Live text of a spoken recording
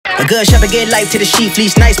A good shepherd get life to the sheep,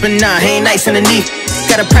 leash nice, but nah, he ain't nice underneath.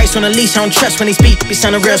 Got a price on the leash, I don't trust when he speak. Be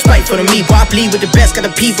sounding real spite for the me. Boy, I bleed with the best, got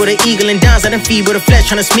a peep with the eagle and downs. I done feed with the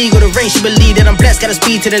flesh, tryna smeagol the rain. She believe that I'm blessed, got a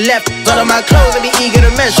speed to the left. All of my clothes, I be eager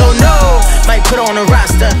to mesh. Oh no, might put on a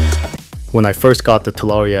roster. When I first got the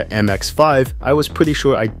Talaria MX5, I was pretty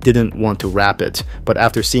sure I didn't want to wrap it, but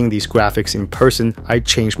after seeing these graphics in person, I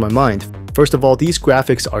changed my mind. First of all, these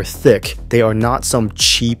graphics are thick. They are not some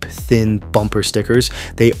cheap, thin bumper stickers.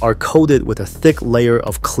 They are coated with a thick layer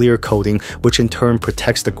of clear coating, which in turn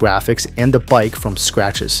protects the graphics and the bike from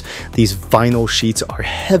scratches. These vinyl sheets are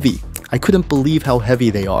heavy. I couldn't believe how heavy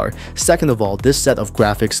they are. Second of all, this set of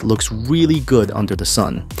graphics looks really good under the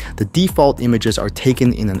sun. The default images are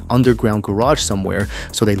taken in an underground garage somewhere,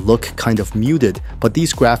 so they look kind of muted, but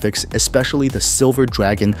these graphics, especially the Silver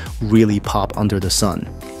Dragon, really pop under the sun.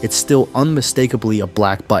 It's still unmistakably a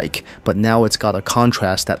black bike, but now it's got a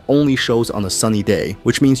contrast that only shows on a sunny day,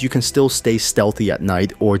 which means you can still stay stealthy at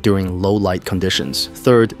night or during low light conditions.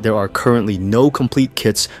 Third, there are currently no complete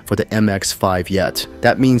kits for the MX5 yet.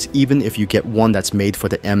 That means even if you get one that's made for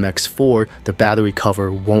the MX4, the battery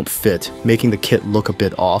cover won't fit, making the kit look a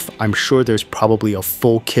bit off. I'm sure there's probably a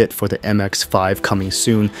full kit for the MX5 coming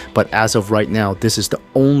soon, but as of right now, this is the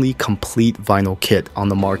only complete vinyl kit on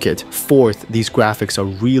the market. Fourth, these graphics are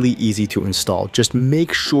really easy to install. Just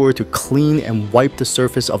make sure to clean and wipe the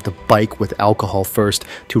surface of the bike with alcohol first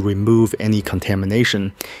to remove any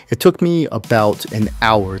contamination. It took me about an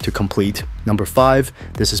hour to complete. Number 5,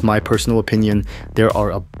 this is my personal opinion, there are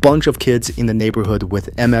a bunch of kids in the neighborhood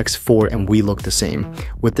with MX4 and we look the same.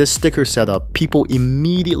 With this sticker setup, people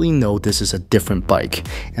immediately know this is a different bike,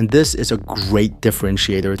 and this is a great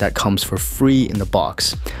differentiator that comes for free in the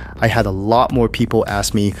box. I had a lot more people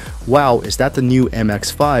ask me, wow, is that the new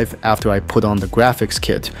MX5, after I put on the graphics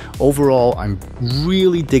kit. Overall, I'm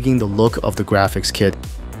really digging the look of the graphics kit.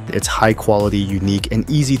 It's high quality, unique, and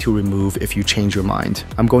easy to remove if you change your mind.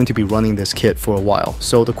 I'm going to be running this kit for a while,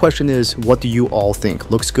 so the question is, what do you all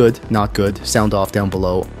think? Looks good? Not good? Sound off down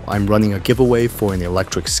below. I'm running a giveaway for an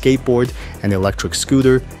electric skateboard, an electric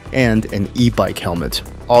scooter, and an e-bike helmet.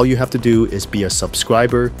 All you have to do is be a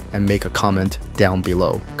subscriber and make a comment down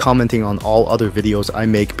below. Commenting on all other videos I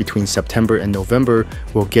make between September and November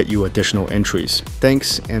will get you additional entries.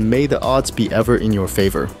 Thanks, and may the odds be ever in your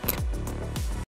favor.